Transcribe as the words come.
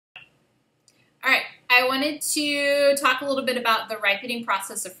wanted to talk a little bit about the ripening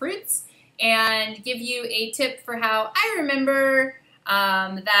process of fruits and give you a tip for how I remember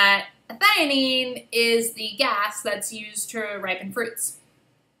that thiamine is the gas that's used to ripen fruits.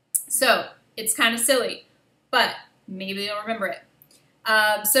 So it's kind of silly, but maybe you'll remember it.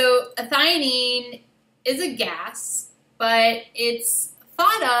 So thiamine is a gas, but it's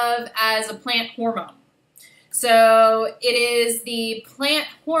thought of as a plant hormone. So it is the plant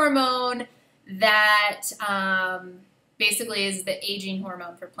hormone that basically is the aging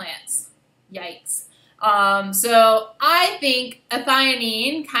hormone for plants. Yikes. So I think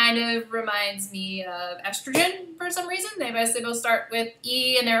thiamine kind of reminds me of estrogen for some reason. They both start with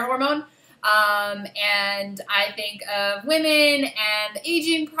E in their hormone. And I think of women and the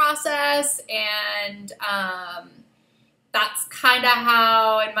aging process, and that's kind of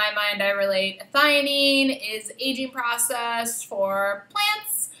how, in my mind, I relate thiamine is aging process for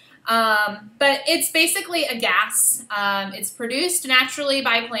plants. But it's basically a gas. It's produced naturally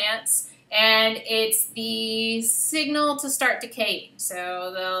by plants, and it's the signal to start decaying.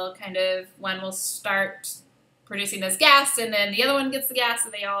 So they'll kind of, one will start producing this gas, and then the other one gets the gas,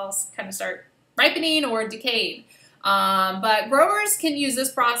 and they all kind of start ripening or decaying. But growers can use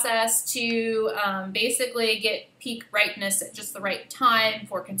this process to basically get peak ripeness at just the right time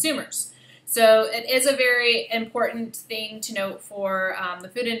for consumers. So it is a very important thing to note for the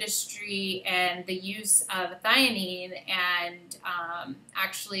food industry and the use of thiamine, and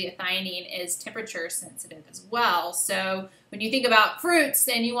actually thiamine is temperature sensitive as well. So when you think about fruits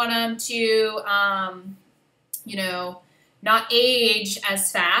and you want them to, you know, not age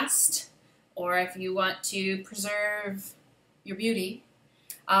as fast, or if you want to preserve your beauty,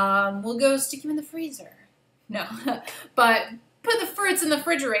 we'll go stick them in the freezer. No, but put the fruits in the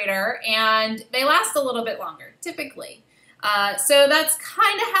refrigerator and they last a little bit longer, typically. So that's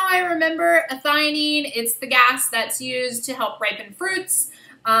kind of how I remember thiamine. It's the gas that's used to help ripen fruits.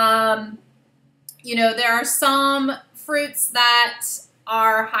 You know, there are some fruits that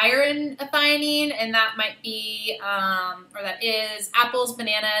are higher in thiamine, and that might be, or that is apples,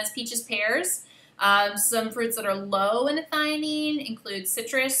 bananas, peaches, pears. Some fruits that are low in thiamine include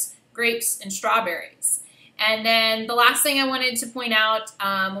citrus, grapes, and strawberries. And then the last thing I wanted to point out,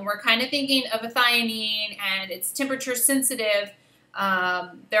 when we're kind of thinking of thiamine and it's temperature sensitive,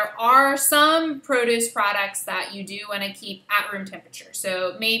 there are some produce products that you do want to keep at room temperature.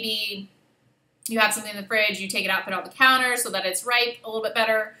 So maybe you have something in the fridge, you take it out, put it on the counter so that it's ripe a little bit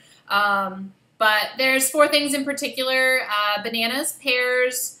better. But there's 4 things in particular: bananas,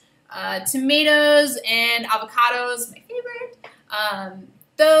 pears, tomatoes, and avocados, my favorite.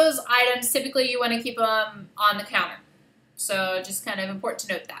 Those items, typically you want to keep them on the counter. So just kind of important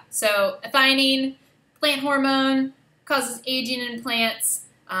to note that. So thiamine, plant hormone, causes aging in plants,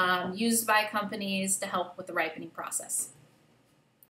 used by companies to help with the ripening process.